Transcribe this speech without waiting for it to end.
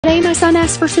Today my son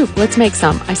asked for soup. Let's make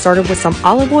some. I started with some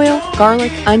olive oil,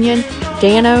 garlic, onion,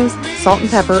 Dan-O's, salt and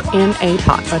pepper in a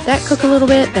pot. Let that cook a little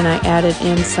bit. Then I added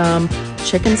in some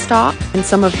chicken stock and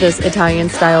some of this Italian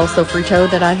style sofrito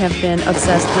that I have been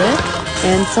obsessed with,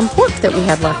 and some pork that we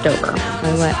had left over.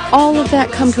 I let all of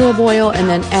that come to a boil and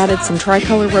then added some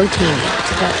tricolor rotini.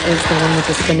 That is the one with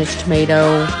the spinach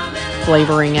tomato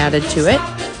flavoring added to it.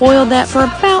 Boiled that for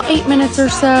about 8 minutes or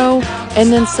so,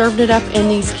 and then served it up in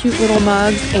these cute little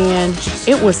mugs, and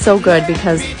it was so good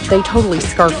because they totally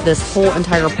scarfed this whole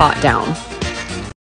entire pot down.